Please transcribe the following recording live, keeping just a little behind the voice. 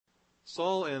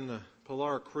Saul and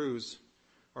Pilar Cruz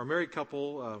are a married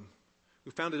couple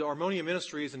who founded Harmonia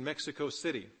Ministries in Mexico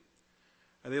City.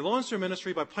 And they launched their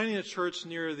ministry by planting a church on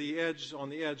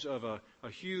the edge of a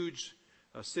huge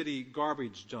city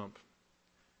garbage dump.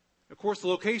 Of course, the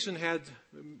location had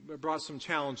brought some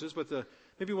challenges, but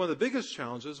maybe one of the biggest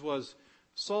challenges was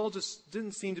Saul just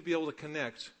didn't seem to be able to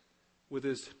connect with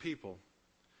his people.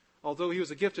 Although he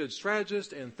was a gifted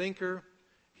strategist and thinker,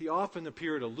 he often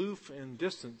appeared aloof and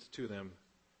distant to them.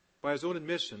 By his own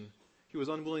admission, he was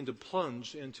unwilling to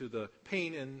plunge into the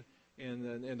pain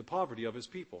and the poverty of his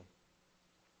people.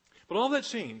 But all that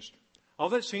changed. All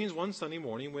that changed one Sunday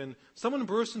morning when someone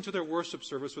burst into their worship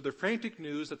service with the frantic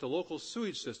news that the local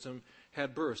sewage system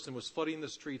had burst and was flooding the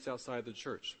streets outside the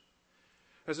church.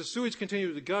 As the sewage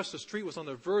continued to gush, the street was on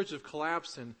the verge of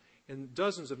collapse, and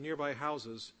dozens of nearby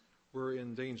houses were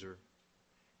in danger.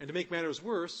 And to make matters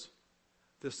worse,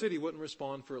 the city wouldn't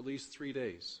respond for at least 3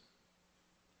 days.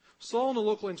 Saul and the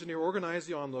local engineer organized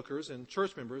the onlookers and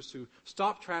church members to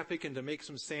stop traffic and to make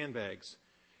some sandbags.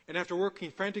 And after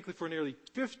working frantically for nearly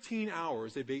 15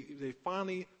 hours, they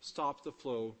finally stopped the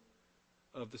flow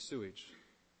of the sewage.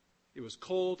 It was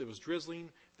cold, it was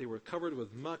drizzling, they were covered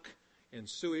with muck and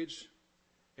sewage.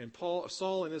 And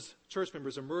Saul and his church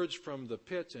members emerged from the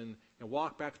pit and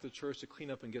walked back to the church to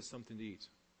clean up and get something to eat.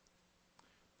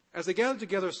 As they gathered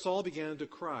together, Saul began to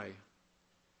cry.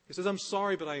 He says, "I'm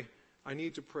sorry, but I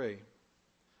need to pray.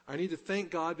 I need to thank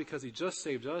God because He just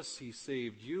saved us, He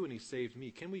saved you, and He saved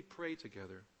me. Can we pray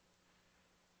together?"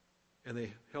 And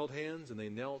they held hands and they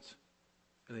knelt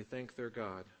and they thanked their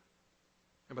God.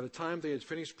 And by the time they had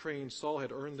finished praying, Saul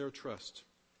had earned their trust.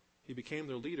 He became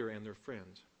their leader and their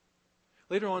friend.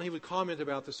 Later on, he would comment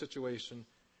about the situation.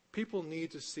 People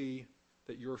need to see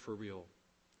that you're for real,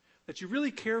 that you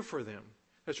really care for them,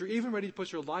 that you're even ready to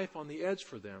put your life on the edge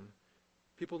for them.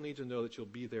 People need to know that you'll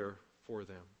be there for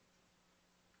them.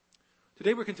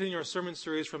 Today we're continuing our sermon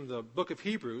series from the book of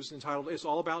Hebrews entitled, It's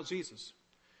All About Jesus.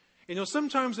 And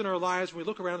sometimes in our lives, when we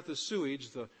look around at the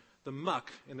sewage, the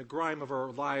muck and the grime of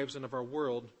our lives and of our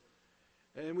world,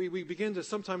 and we begin to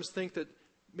sometimes think that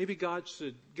maybe God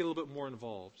should get a little bit more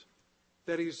involved,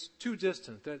 that He's too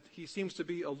distant, that He seems to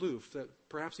be aloof, that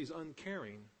perhaps He's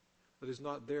uncaring, that He's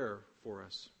not there for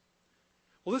us.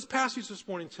 Well, this passage this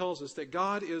morning tells us that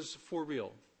God is for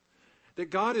real,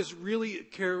 that God is really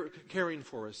caring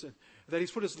for us, and that He's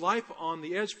put His life on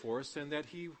the edge for us, and that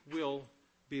He will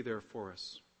be there for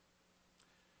us.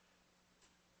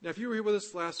 Now, if you were here with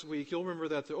us last week, you'll remember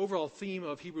that the overall theme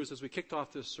of Hebrews as we kicked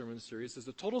off this sermon series is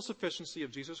the total sufficiency of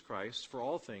Jesus Christ for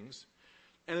all things,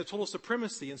 and the total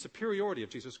supremacy and superiority of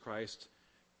Jesus Christ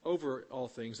over all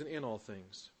things and in all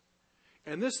things.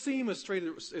 And this theme is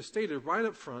stated right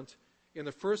up front in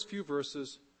the first few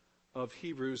verses of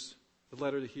Hebrews, the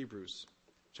letter to Hebrews,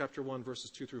 chapter 1,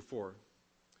 verses 2 through 4.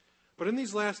 But in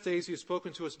these last days He has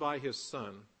spoken to us by His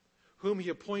Son, whom He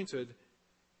appointed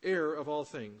heir of all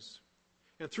things,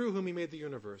 and through whom He made the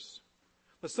universe.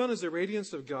 The Son is the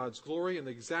radiance of God's glory and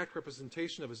the exact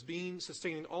representation of His being,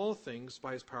 sustaining all things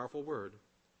by His powerful word.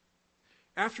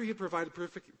 After He had provided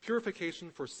purification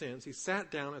for sins, He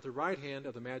sat down at the right hand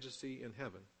of the Majesty in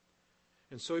heaven.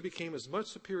 And so He became as much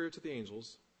superior to the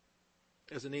angels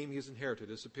as the name He has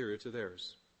inherited is superior to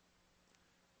theirs.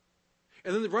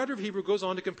 And then the writer of Hebrews goes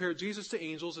on to compare Jesus to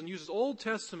angels and uses Old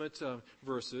Testament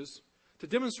verses to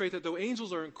demonstrate that though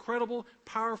angels are incredible,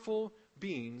 powerful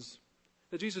beings,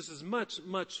 that Jesus is much,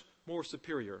 much more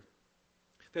superior.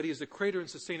 That He is the creator and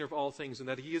sustainer of all things, and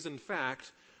that He is in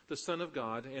fact the Son of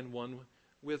God and one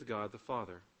with God the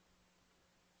Father.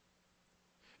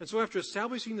 And so after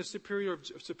establishing the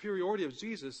superiority of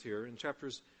Jesus here in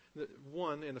chapters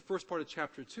 1 and the first part of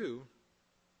chapter 2,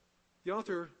 the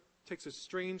author takes a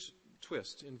strange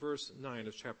twist in verse 9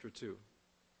 of chapter 2.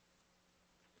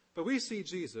 But we see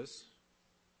Jesus,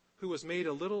 who was made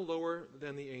a little lower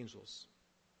than the angels.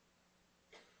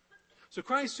 So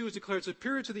Christ, who was declared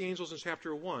superior to the angels in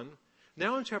chapter 1,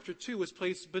 now in chapter 2 was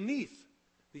placed beneath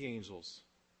the angels.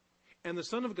 And the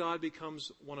Son of God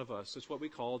becomes one of us. It's what we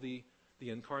call the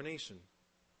incarnation.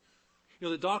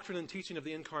 The doctrine and teaching of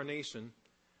the incarnation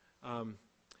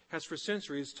has for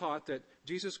centuries taught that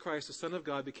Jesus Christ, the Son of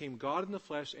God, became God in the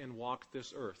flesh and walked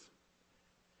this earth.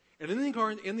 And in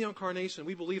the incarnation,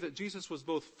 we believe that Jesus was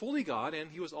both fully God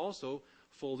and He was also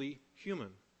fully human.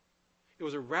 It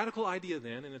was a radical idea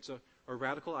then, and it's a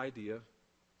radical idea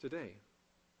today.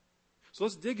 So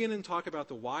let's dig in and talk about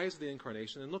the whys of the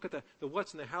incarnation and look at the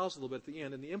what's and the hows a little bit at the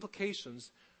end and the implications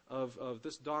of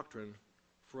this doctrine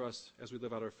for us as we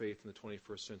live out our faith in the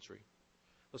 21st century.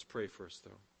 Let's pray first,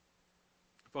 though.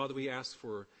 Father, we ask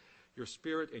for Your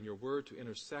Spirit and Your Word to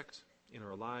intersect in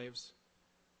our lives,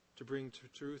 to bring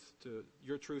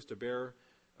your truth to bear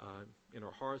in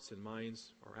our hearts and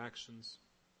minds, our actions,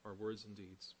 our words and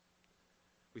deeds.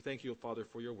 We thank you, Father,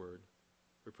 for your word.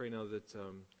 We pray now that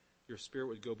your Spirit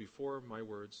would go before my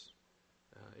words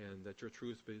and that your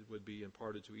truth would be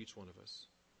imparted to each one of us.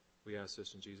 We ask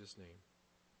this in Jesus' name.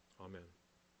 Amen.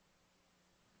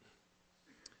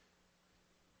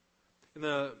 In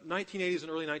the 1980s and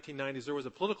early 1990s, there was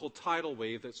a political tidal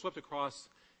wave that swept across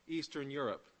Eastern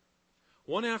Europe.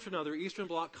 One after another, Eastern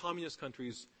Bloc communist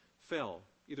countries fell,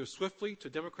 either swiftly to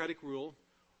democratic rule,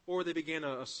 or they began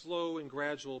a slow and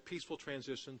gradual peaceful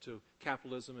transition to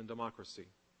capitalism and democracy.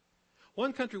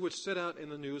 One country which stood out in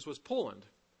the news was Poland,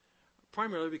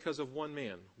 primarily because of one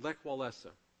man, Lech Walesa.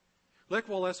 Lech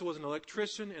Walesa was an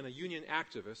electrician and a union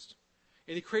activist,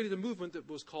 and he created a movement that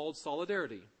was called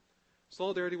Solidarity.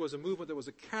 Solidarity was a movement that was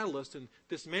a catalyst in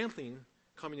dismantling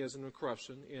communism and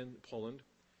corruption in Poland,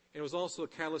 and it was also a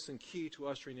catalyst and key to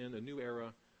ushering in a new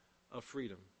era of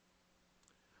freedom.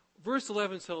 Verse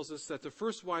 11 tells us that the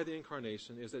first why of the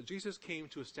incarnation is that Jesus came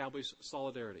to establish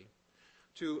solidarity,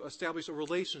 to establish a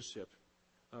relationship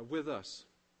with us.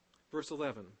 Verse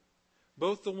 11,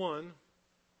 both the one,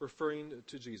 referring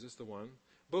to Jesus,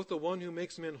 both the one who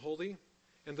makes men holy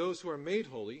and those who are made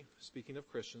holy, speaking of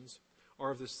Christians,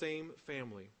 are of the same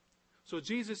family. So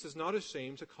Jesus is not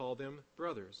ashamed to call them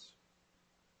brothers.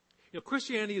 You know,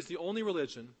 Christianity is the only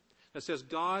religion that says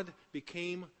God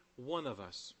became one of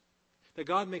us. That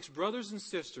God makes brothers and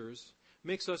sisters,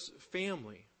 makes us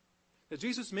family. That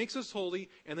Jesus makes us holy,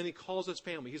 and then he calls us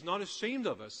family. He's not ashamed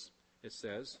of us, it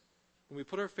says. When we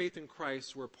put our faith in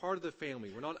Christ, we're part of the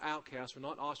family. We're not outcasts. We're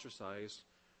not ostracized.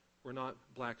 We're not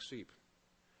black sheep.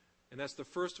 And that's the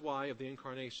first why of the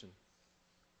incarnation.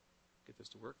 Get this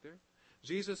to work there.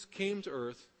 Jesus came to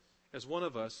earth as one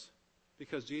of us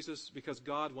because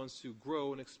God wants to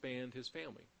grow and expand his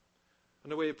family.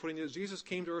 Another way of putting it is Jesus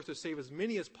came to earth to save as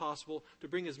many as possible, to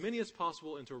bring as many as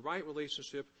possible into a right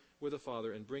relationship with the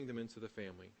Father and bring them into the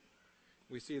family.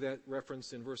 We see that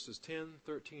reference in verses 10,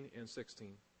 13, and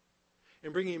 16.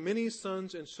 And bringing many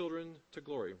sons and children to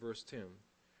glory, verse 10.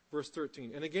 Verse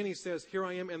 13. And again he says, here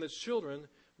I am and the children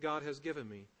God has given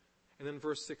me. And then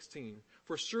verse 16.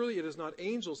 For surely it is not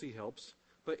angels he helps,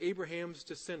 but Abraham's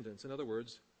descendants. In other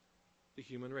words, the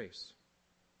human race.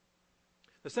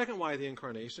 The second why of the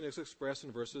incarnation is expressed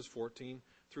in verses 14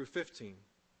 through 15.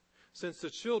 Since the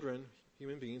children,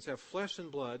 human beings, have flesh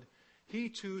and blood, he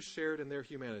too shared in their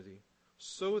humanity,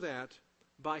 so that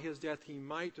by his death he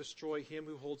might destroy him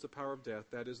who holds the power of death,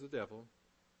 that is the devil,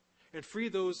 and free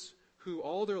those who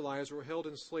all their lives were held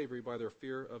in slavery by their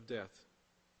fear of death.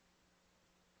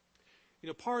 You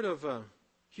know, part of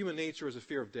human nature is a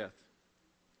fear of death.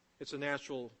 It's a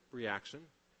natural reaction.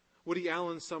 Woody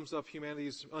Allen sums up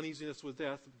humanity's uneasiness with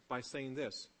death by saying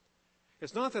this: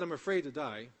 it's not that I'm afraid to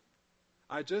die,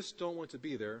 I just don't want to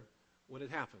be there when it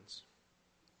happens.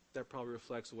 That probably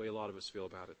reflects the way a lot of us feel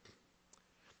about it.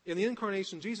 In the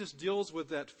incarnation, Jesus deals with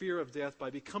that fear of death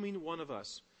by becoming one of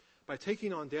us, by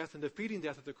taking on death and defeating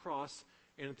death at the cross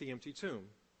and at the empty tomb.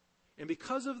 And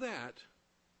because of that,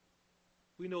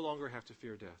 we no longer have to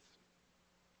fear death.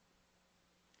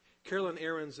 Carolyn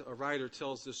Aaron's, a writer,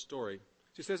 tells this story.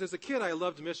 She says, as a kid, I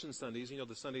loved mission Sundays, you know,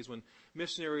 the Sundays when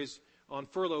missionaries on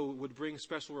furlough would bring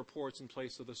special reports in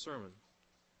place of the sermon.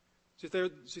 She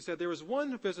said, there was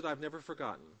one visit I've never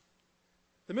forgotten.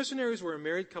 The missionaries were a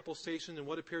married couple stationed in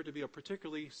what appeared to be a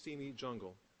particularly steamy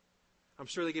jungle. I'm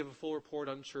sure they gave a full report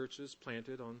on churches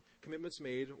planted, on commitments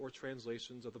made, or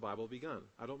translations of the Bible begun.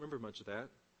 I don't remember much of that.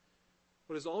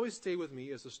 What has always stayed with me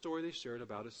is the story they shared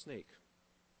about a snake.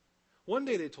 One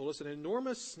day, they told us, an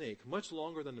enormous snake, much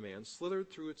longer than a man, slithered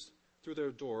through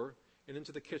their door and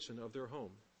into the kitchen of their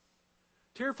home.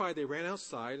 Terrified, they ran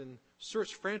outside and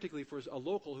searched frantically for a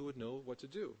local who would know what to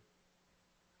do.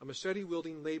 A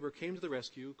machete-wielding neighbor came to the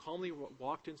rescue, calmly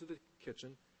walked into the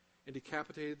kitchen, and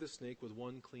decapitated the snake with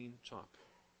one clean chop.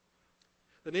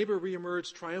 The neighbor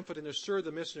reemerged triumphant and assured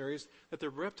the missionaries that the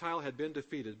reptile had been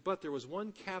defeated, but there was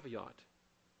one caveat.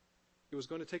 It was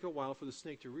going to take a while for the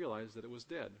snake to realize that it was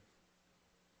dead.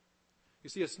 You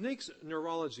see, a snake's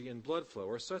neurology and blood flow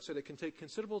are such that it can take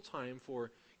considerable time for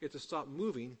it to stop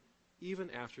moving even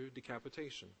after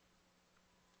decapitation.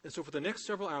 And so for the next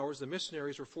several hours, the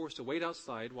missionaries were forced to wait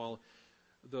outside while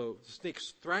the snake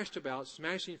thrashed about,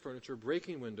 smashing furniture,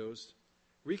 breaking windows,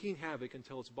 wreaking havoc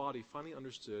until its body finally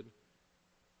understood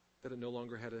that it no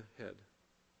longer had a head.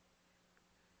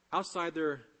 Outside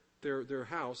their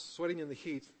house, sweating in the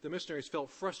heat, the missionaries felt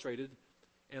frustrated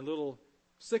and a little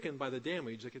sickened by the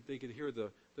damage they could hear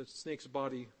the snake's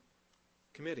body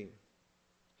committing.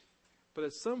 But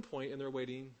at some point in their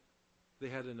waiting, they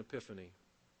had an epiphany.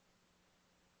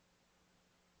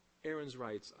 Aaron's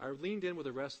writes, I leaned in with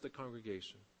the rest of the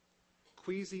congregation,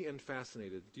 queasy and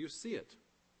fascinated. Do you see it?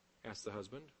 Asked the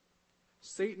husband.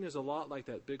 Satan is a lot like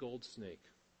that big old snake.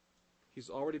 He's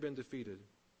already been defeated.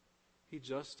 He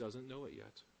just doesn't know it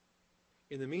yet.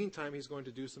 In the meantime, he's going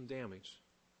to do some damage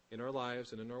in our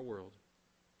lives and in our world.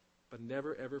 But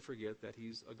never, ever forget that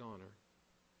he's a goner.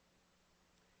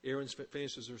 Erin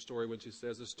finishes her story when she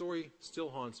says, the story still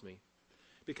haunts me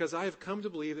because I have come to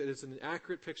believe that it's an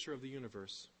accurate picture of the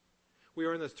universe. We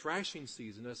are in the thrashing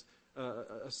season,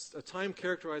 a time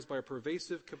characterized by a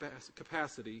pervasive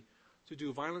capacity to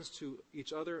do violence to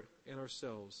each other and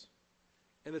ourselves.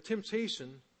 And the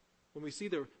temptation, when we see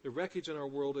the wreckage in our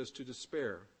world, is to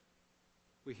despair.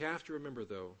 We have to remember,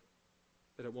 though,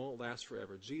 that it won't last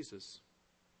forever. Jesus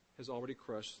has already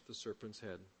crushed the serpent's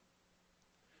head.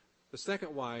 The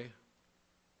second why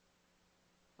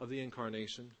of the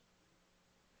incarnation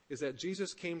is that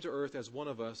Jesus came to earth as one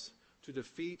of us to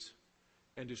defeat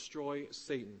and destroy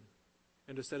Satan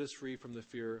and to set us free from the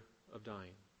fear of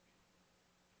dying.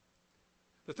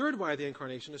 The third why of the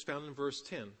incarnation is found in verse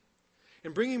 10.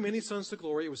 In bringing many sons to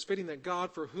glory, it was fitting that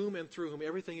God, for whom and through whom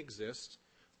everything exists,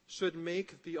 should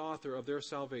make the author of their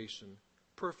salvation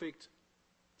perfect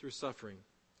through suffering.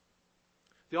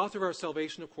 The author of our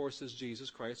salvation, of course, is Jesus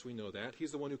Christ. We know that.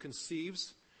 He's the one who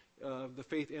conceives the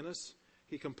faith in us.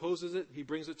 He composes it. He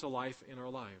brings it to life in our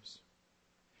lives.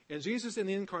 And Jesus in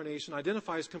the incarnation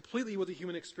identifies completely with the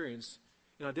human experience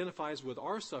and identifies with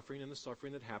our suffering and the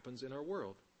suffering that happens in our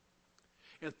world.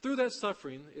 And through that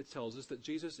suffering, it tells us that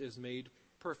Jesus is made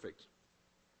perfect.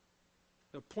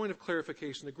 A point of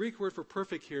clarification, the Greek word for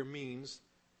perfect here means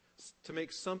to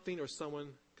make something or someone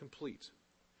complete.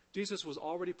 Jesus was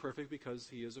already perfect because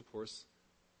he is, of course,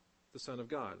 the Son of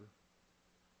God.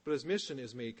 But his mission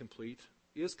is made complete,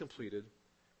 is completed,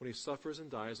 when he suffers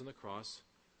and dies on the cross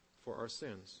for our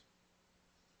sins.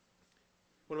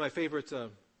 One of my favorite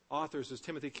authors is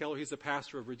Timothy Keller. He's the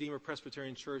pastor of Redeemer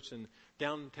Presbyterian Church in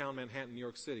downtown Manhattan, New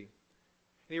York City.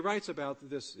 And he writes about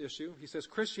this issue. He says,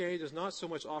 Christianity does not so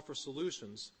much offer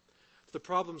solutions to the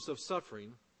problems of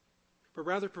suffering, but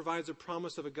rather provides a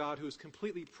promise of a God who is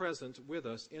completely present with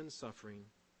us in suffering.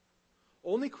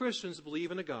 Only Christians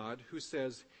believe in a God who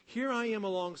says, here I am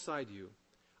alongside you.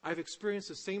 I've experienced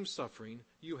the same suffering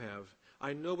you have.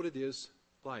 I know what it is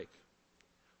like.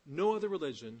 No other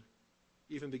religion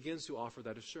even begins to offer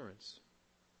that assurance.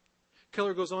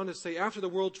 Keller goes on to say, after the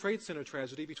World Trade Center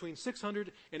tragedy, between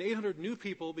 600 and 800 new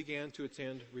people began to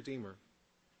attend Redeemer.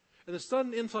 And the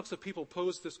sudden influx of people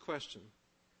posed this question.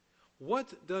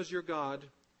 What does your God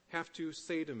have to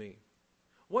say to me?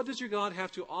 What does your God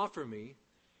have to offer me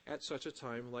at such a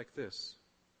time like this?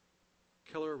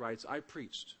 Keller writes, I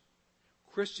preached.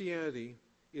 Christianity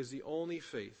is the only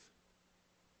faith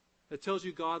that tells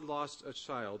you God lost a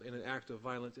child in an act of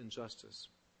violent injustice.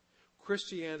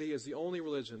 Christianity is the only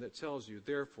religion that tells you,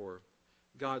 therefore,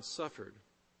 God suffered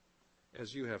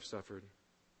as you have suffered.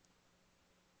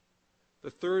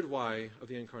 The third why of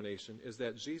the incarnation is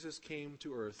that Jesus came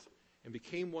to earth and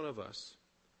became one of us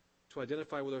to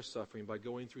identify with our suffering by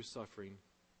going through suffering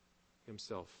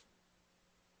himself.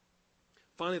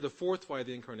 Finally, the fourth why of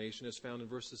the incarnation is found in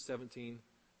verses 17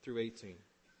 through 18.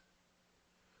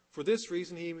 For this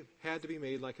reason he had to be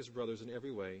made like his brothers in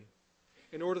every way,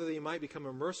 in order that he might become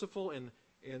a merciful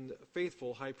and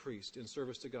faithful high priest in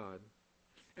service to God,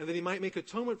 and that he might make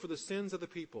atonement for the sins of the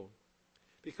people.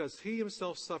 Because he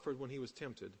himself suffered when he was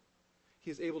tempted, he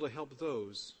is able to help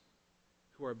those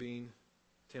who are being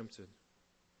tempted.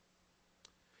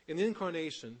 In the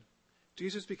incarnation,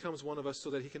 Jesus becomes one of us so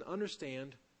that he can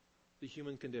understand the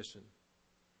human condition,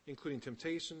 including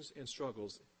temptations and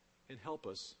struggles, and help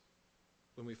us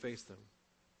when we face them.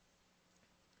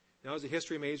 Now, as a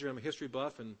history major, I'm a history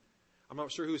buff, and I'm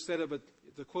not sure who said it, but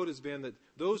the quote has been that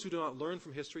those who do not learn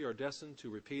from history are destined to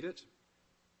repeat it.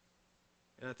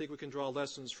 And I think we can draw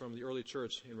lessons from the early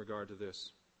church in regard to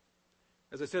this.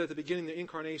 As I said at the beginning, the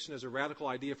incarnation is a radical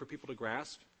idea for people to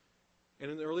grasp.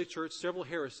 And in the early church, several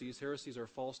heresies are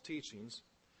false teachings,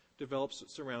 developed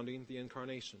surrounding the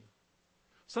incarnation.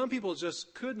 Some people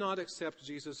just could not accept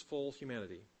Jesus' full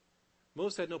humanity.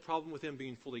 Most had no problem with him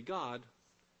being fully God,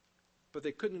 but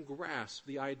they couldn't grasp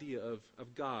the idea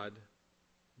of God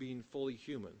being fully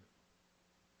human.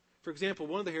 For example,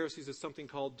 one of the heresies is something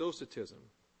called docetism.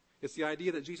 It's the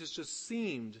idea that Jesus just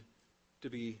seemed to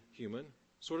be human,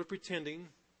 sort of pretending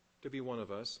to be one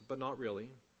of us, but not really.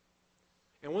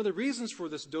 And one of the reasons for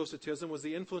this docetism was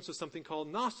the influence of something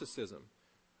called Gnosticism,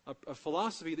 a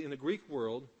philosophy in the Greek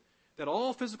world that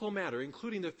all physical matter,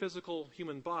 including the physical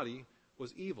human body,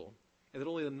 was evil, and that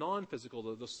only the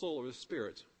non-physical, the soul or the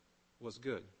spirit, was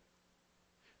good.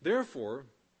 Therefore,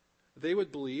 they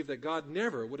would believe that God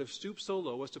never would have stooped so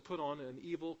low as to put on an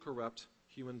evil, corrupt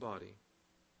human body.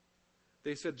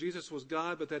 They said Jesus was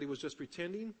God, but that he was just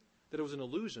pretending, that it was an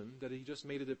illusion, that he just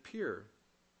made it appear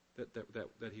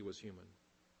that he was human.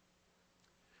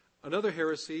 Another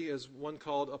heresy is one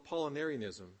called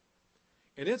Apollinarianism.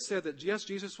 And it said that yes,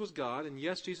 Jesus was God, and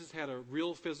yes, Jesus had a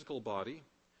real physical body,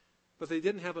 but they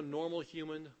didn't have a normal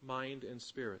human mind and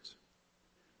spirit.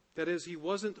 That is, he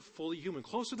wasn't fully human.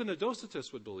 Closer than a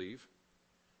Docetists would believe,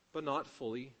 but not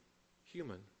fully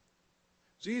human.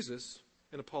 Jesus,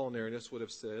 an Apollinarianist would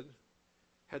have said,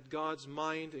 had God's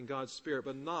mind and God's spirit,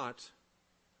 but not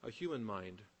a human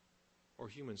mind or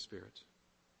human spirit.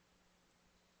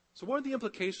 So what are the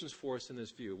implications for us in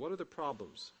this view? What are the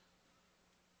problems?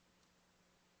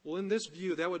 Well, in this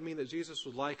view, that would mean that Jesus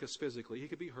was like us physically. He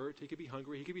could be hurt, he could be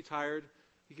hungry, he could be tired,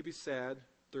 he could be sad,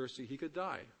 thirsty, he could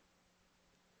die.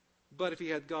 But if he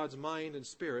had God's mind and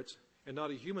spirit, and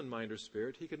not a human mind or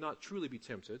spirit, he could not truly be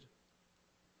tempted,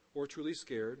 or truly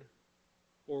scared,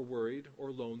 or worried,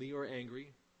 or lonely, or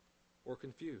angry, or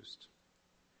confused.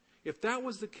 If that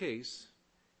was the case,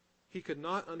 he could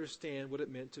not understand what it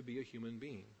meant to be a human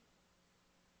being.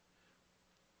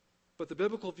 But the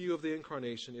biblical view of the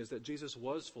incarnation is that Jesus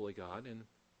was fully God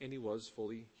and he was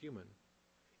fully human.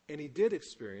 And he did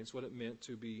experience what it meant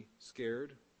to be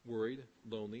scared, worried,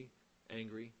 lonely,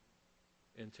 angry,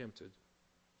 and tempted.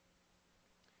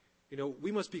 You know,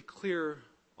 we must be clear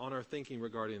on our thinking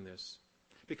regarding this,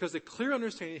 because the clear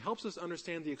understanding helps us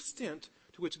understand the extent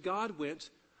to which God went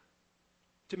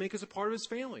to make us a part of his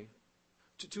family,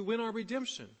 to win our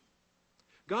redemption.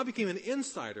 God became an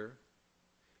insider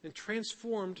and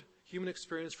transformed human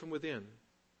experience from within.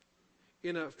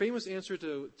 In a famous answer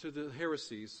to the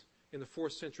heresies in the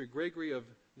 4th century, Gregory of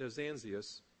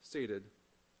Nazianzus stated,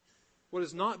 "What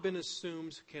has not been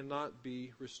assumed cannot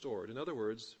be restored." In other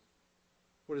words,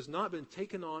 what has not been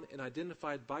taken on and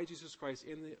identified by Jesus Christ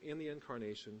in the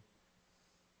incarnation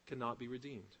cannot be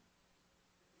redeemed.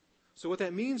 So what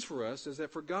that means for us is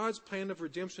that for God's plan of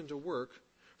redemption to work,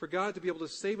 for God to be able to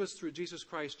save us through Jesus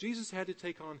Christ, Jesus had to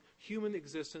take on human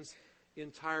existence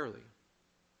entirely.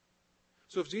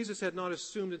 So if Jesus had not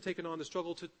assumed and taken on the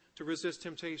struggle to resist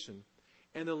temptation,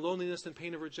 and the loneliness and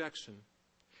pain of rejection,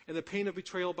 and the pain of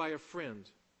betrayal by a friend,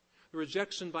 the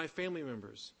rejection by family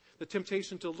members, the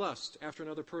temptation to lust after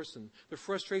another person, the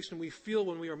frustration we feel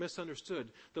when we are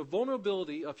misunderstood, the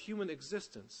vulnerability of human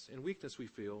existence and weakness we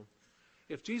feel,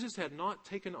 if Jesus had not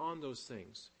taken on those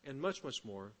things, and much, much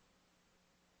more,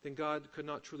 then God could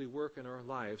not truly work in our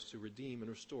lives to redeem and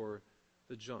restore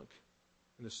the junk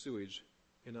and the sewage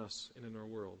in us and in our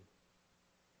world.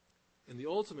 And the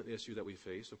ultimate issue that we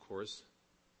face, of course,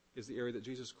 is the area that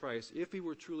Jesus Christ, if he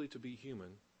were truly to be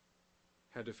human,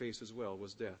 had to face as well,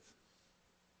 was death.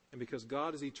 And because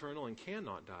God is eternal and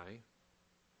cannot die,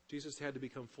 Jesus had to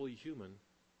become fully human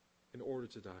in order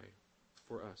to die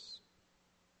for us.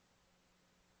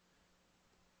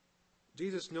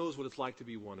 Jesus knows what it's like to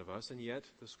be one of us, and yet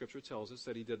the Scripture tells us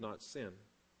that he did not sin.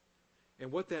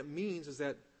 And what that means is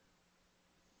that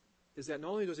not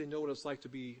only does he know what it's like to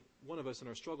be one of us in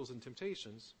our struggles and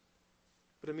temptations,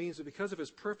 but it means that because of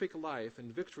his perfect life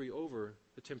and victory over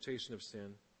the temptation of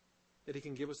sin, that he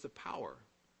can give us the power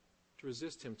to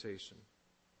resist temptation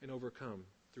and overcome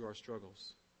through our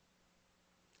struggles.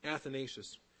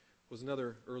 Athanasius was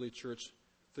another early church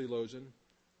theologian,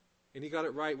 and he got it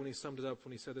right when he summed it up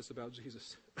when he said this about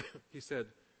Jesus. He said,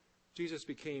 "Jesus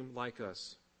became like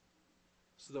us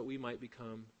so that we might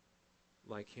become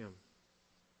like him."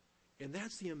 And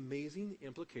that's the amazing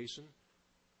implication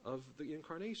of the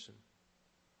incarnation.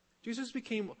 Jesus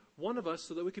became one of us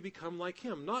so that we could become like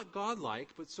him. Not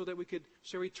God-like, but so that we could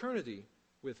share eternity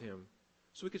with him.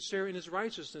 So we could share in his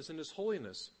righteousness and his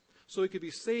holiness. So we could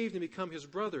be saved and become his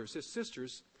brothers, his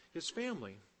sisters, his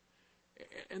family.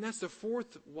 And that's the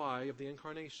fourth why of the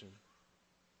incarnation.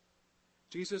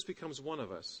 Jesus becomes one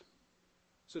of us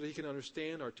so that he can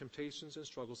understand our temptations and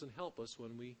struggles and help us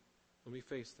when we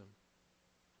face them.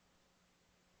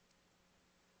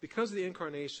 Because of the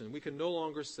incarnation, we can no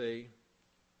longer say,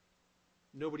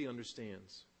 nobody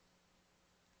understands.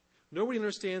 Nobody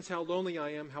understands how lonely I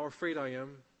am, how afraid I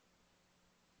am.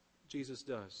 Jesus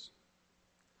does.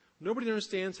 Nobody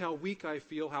understands how weak I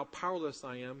feel, how powerless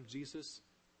I am. Jesus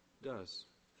does.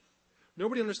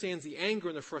 Nobody understands the anger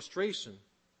and the frustration.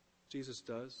 Jesus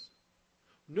does.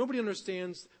 Nobody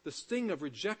understands the sting of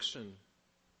rejection.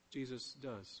 Jesus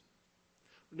does.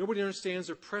 Nobody understands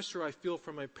the pressure I feel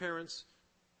from my parents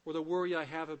or the worry I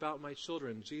have about my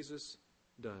children. Jesus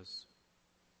does.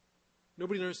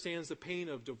 Nobody understands the pain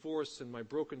of divorce and my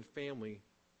broken family.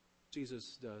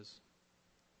 Jesus does.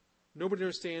 Nobody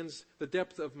understands the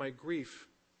depth of my grief.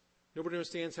 Nobody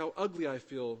understands how ugly I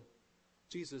feel.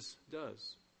 Jesus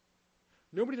does.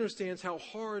 Nobody understands how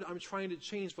hard I'm trying to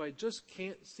change, but I just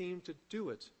can't seem to do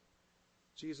it.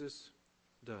 Jesus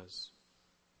does.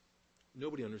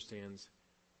 Nobody understands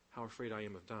how afraid I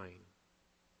am of dying.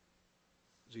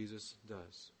 Jesus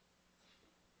does.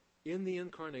 In the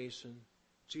incarnation,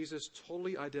 Jesus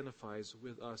totally identifies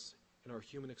with us in our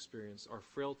human experience, our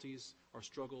frailties, our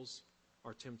struggles,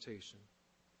 our temptation.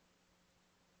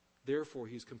 Therefore,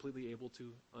 he's completely able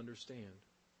to understand.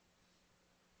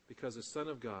 Because the Son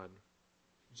of God,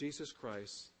 Jesus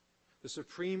Christ, the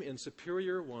supreme and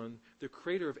superior one, the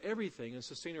creator of everything and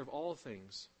sustainer of all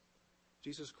things,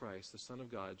 Jesus Christ, the Son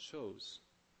of God, chose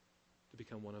to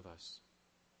become one of us.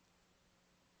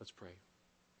 Let's pray.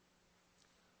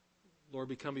 Lord,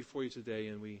 we come before you today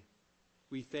and we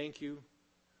thank you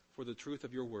for the truth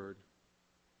of your word.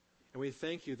 And we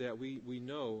thank you that we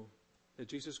know that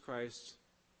Jesus Christ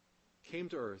came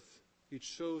to earth. He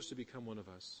chose to become one of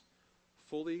us,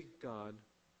 fully God,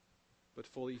 but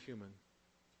fully human.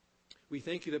 We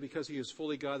thank you that because he is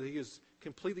fully God, that he is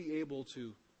completely able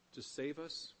to save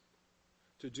us,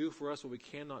 to do for us what we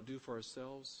cannot do for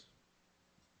ourselves.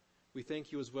 We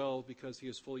thank you as well because he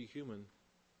is fully human,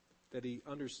 that he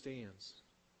understands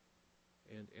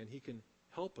and he can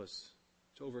help us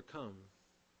to overcome.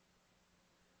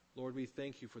 Lord, we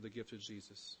thank you for the gift of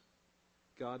Jesus,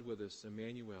 God with us,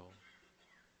 Emmanuel.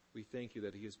 We thank you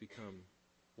that he has become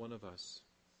one of us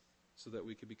so that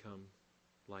we could become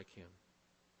like him.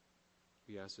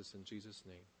 We ask this in Jesus'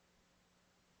 name.